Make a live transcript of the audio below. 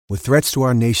With threats to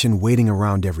our nation waiting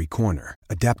around every corner,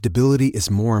 adaptability is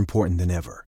more important than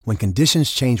ever. When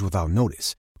conditions change without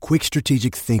notice, quick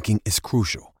strategic thinking is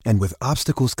crucial. And with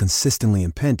obstacles consistently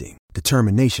impending,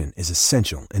 determination is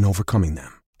essential in overcoming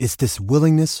them. It's this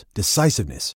willingness,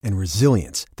 decisiveness, and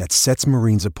resilience that sets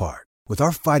Marines apart. With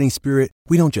our fighting spirit,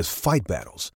 we don't just fight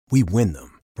battles, we win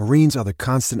them. Marines are the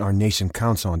constant our nation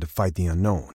counts on to fight the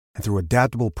unknown. And through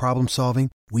adaptable problem solving,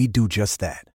 we do just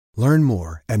that. Learn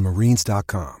more at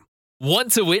marines.com.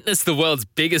 Want to witness the world's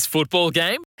biggest football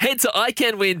game? Head to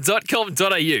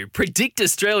iCanWin.com.au, predict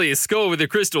Australia's score with a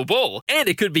crystal ball, and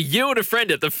it could be you and a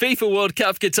friend at the FIFA World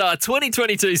Cup Qatar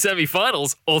 2022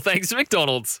 semi-finals, all thanks to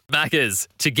McDonald's. Maccas,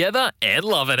 together and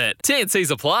loving it. TNCs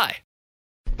apply.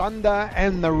 Thunder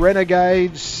and the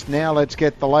Renegades. Now let's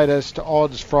get the latest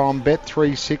odds from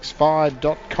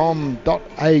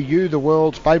bet365.com.au, the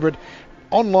world's favourite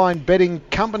online betting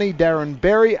company. Darren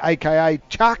Berry, aka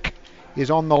Chuck, is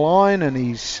on the line, and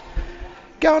he's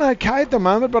going okay at the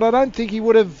moment, but I don't think he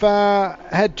would have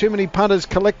had too many punters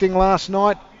collecting last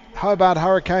night. Hobart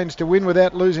Hurricanes to win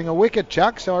without losing a wicket,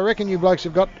 Chuck, so I reckon you blokes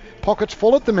have got pockets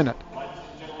full at the minute.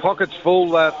 Pockets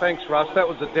full, thanks Russ. That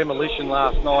was a demolition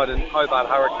last night, and Hobart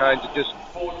Hurricanes are just,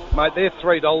 mate, they're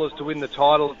 $3 to win the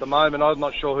title at the moment. I'm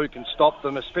not sure who can stop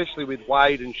them, especially with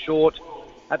Wade and Short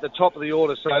at the top of the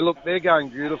order. So look, they're going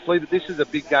beautifully, but this is a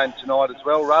big game tonight as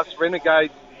well, Russ.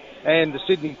 Renegades and the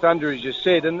Sydney Thunder, as you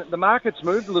said, and the market's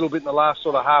moved a little bit in the last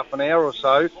sort of half an hour or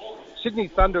so. Sydney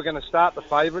Thunder are going to start the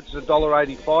favourites at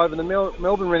 $1.85, and the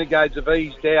Melbourne Renegades have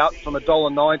eased out from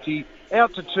 $1.90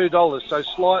 out to $2, so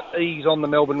slight ease on the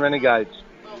Melbourne Renegades.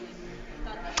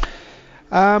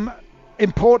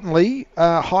 Importantly,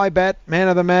 high bat, man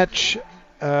of the match,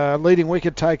 leading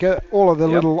wicket taker, all of the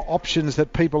little options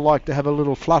that people like to have a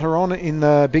little flutter on in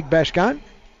the Big Bash game.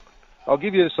 I'll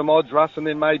give you some odds, Russ, and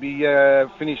then maybe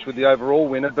finish with the overall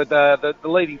winner. But the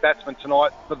leading batsman tonight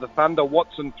for the Thunder,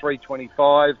 Watson,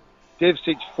 $3.25,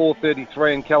 Devcich,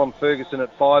 $4.33, and Callum Ferguson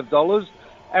at $5.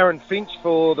 Aaron Finch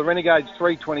for the Renegades,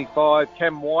 $3.25,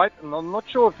 Cam White, and I'm not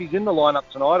sure if he's in the lineup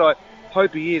tonight. I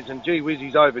hope he is, and gee whiz,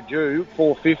 he's overdue,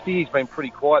 $4.50. He's been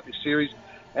pretty quiet this series.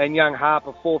 And Young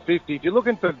Harper, $4.50. If you're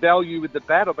looking for value with the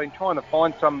bat, I've been trying to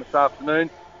find some this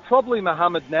afternoon. Probably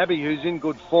Mohammed Nabi, who's in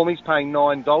good form. He's paying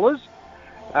 $9.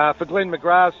 For Glenn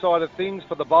McGrath's side of things,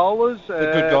 for the bowlers.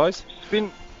 The good guys.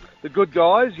 The good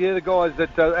guys, yeah, the guys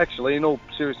that actually, in all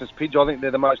seriousness, Pidge, I think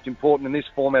they're the most important in this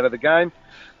format of the game.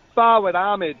 Farwad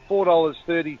Ahmed,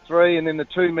 $4.33, and then the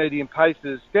two medium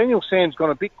pacers. Daniel Sam's gone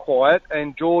a bit quiet,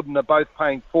 and Jordan are both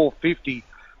paying $4.50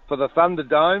 for the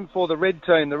Thunderdome. For the red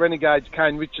team, the Renegades,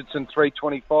 Kane Richardson,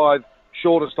 $3.25,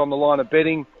 shortest on the line of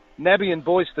betting. Nabby and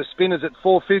Boyce, the spinners, at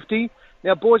 $4.50.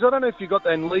 Now, boys, I don't know if you got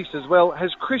that in lease as well.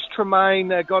 Has Chris Tremaine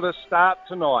got a start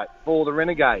tonight for the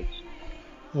Renegades?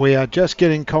 We are just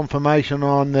getting confirmation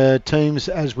on the teams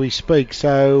as we speak,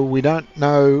 so we don't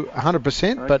know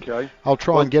 100%, but I'll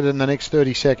try and get it in the next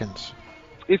 30 seconds.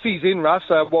 If he's in, Russ,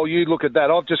 while you look at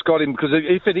that, I've just got him, because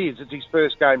if it is, it's his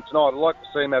first game tonight. I'd like to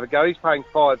see him have a go. He's paying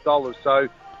 $5, so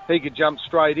he could jump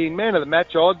straight in. Man of the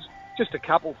match odds, just a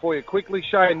couple for you quickly.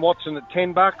 Shane Watson at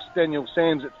 $10, Daniel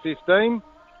Sams at $15.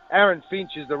 Aaron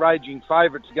Finch is the raging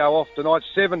favourite to go off tonight,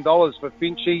 $7 for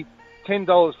Finchy,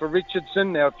 $10 for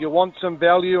Richardson. Now, if you want some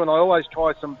value, and I always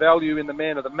try some value in the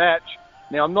man of the match.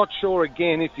 Now, I'm not sure,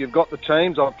 again, if you've got the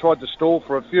teams. I've tried to stall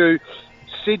for a few.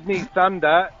 Sydney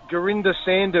Thunder, Gurinder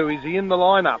Sandhu, is he in the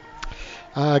lineup?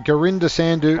 Gurinder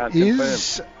Sandhu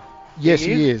is. Yes,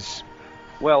 he is.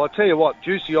 Well, I'll tell you what,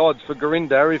 juicy odds for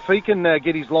Gurinder. If he can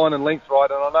get his line and length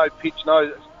right, and I know Pitch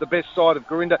knows the best side of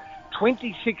Gurinder,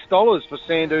 $26 for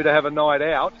Sandhu to have a night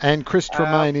out. And Chris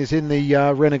Tremaine is in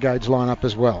the Renegades lineup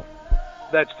as well.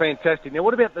 That's fantastic. Now,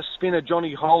 what about the spinner,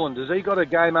 Johnny Holland? Has he got a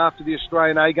game after the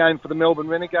Australian A game for the Melbourne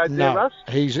Renegades there, Russ?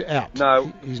 He's out.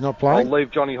 No. He's not playing? I'll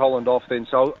leave Johnny Holland off then.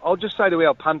 So I'll just say to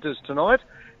our punters tonight,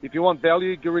 if you want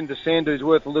value, Gurinder Sandhu's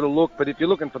worth a little look, but if you're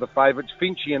looking for the favourites,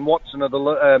 Finchy and Watson are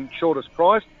the shortest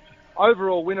price.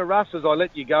 Overall winner, Russ, as I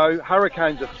let you go,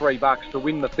 Hurricanes are $3 to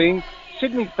win the thing.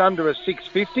 Sydney Thunder are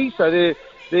 $6.50, so they're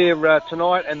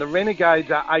tonight, and the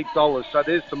Renegades are $8, so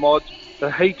there's some odds.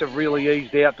 The Heat have really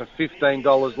eased out to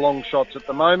 $15 long shots at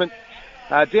the moment.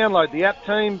 Download the app,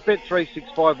 team,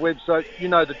 Bet365 website. You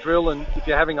know the drill, and if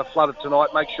you're having a flutter tonight,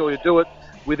 make sure you do it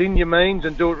within your means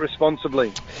and do it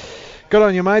responsibly. Good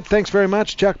on you, mate. Thanks very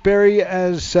much, Chuck Berry.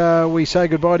 As we say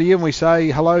goodbye to you, and we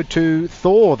say hello to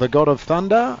Thor, the god of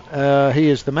thunder. He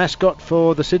is the mascot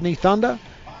for the Sydney Thunder.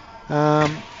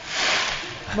 Not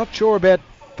sure about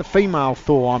the female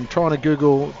Thor. I'm trying to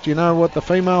Google. Do you know what the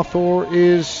female Thor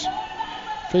is?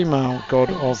 female god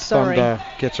of thunder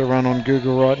gets a run on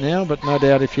Google right now, but no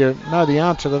doubt if you know the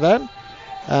answer to that.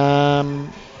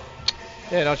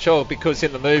 Yeah, not sure, because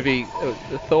in the movie,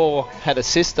 Thor had a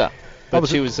sister, but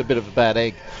she was a bit of a bad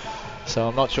egg. So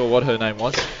I'm not sure what her name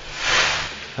was.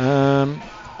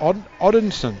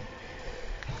 Odinson.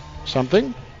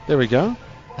 Something. There we go.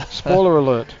 Spoiler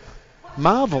alert.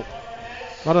 Marvel.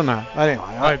 I don't know.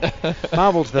 Anyway,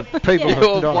 Marvel's the people.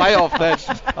 You're way off that,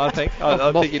 I think.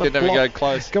 I think you didn't even go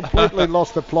close. Completely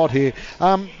lost the plot here.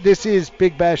 This is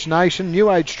Big Bash Nation.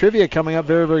 New Age Trivia coming up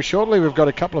very, very shortly. We've got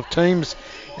a couple of teams,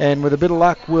 and with a bit of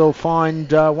luck, we'll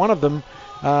find one of them,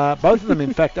 both of them,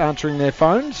 in fact, answering their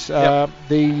phones.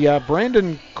 The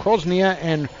Brandon Crosnier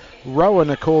and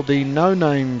Rowan are called the No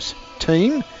Names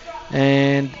team,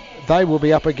 and they will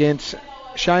be up against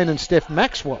Shane and Steph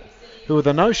Maxwell, who were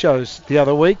the no-shows the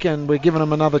other week, and we're giving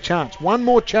them another chance. One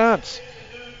more chance,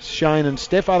 Shane and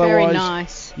Steph. Otherwise, very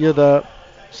nice. You're the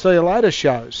see you later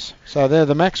shows. So they're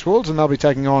the Maxwells, and they'll be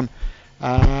taking on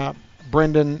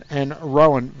Brendan and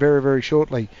Rowan very, very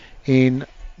shortly in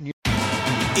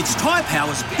It's Tyre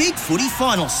Power's Big Footy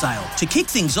Final Sale. To kick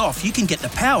things off, you can get the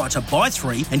power to buy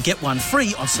 3 and get 1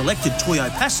 free on selected Toyo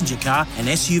passenger car and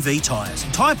SUV tyres.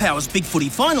 Tyre Power's Big Footy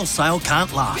Final Sale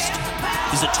can't last.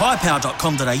 Visit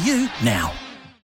tyrepower.com.au now.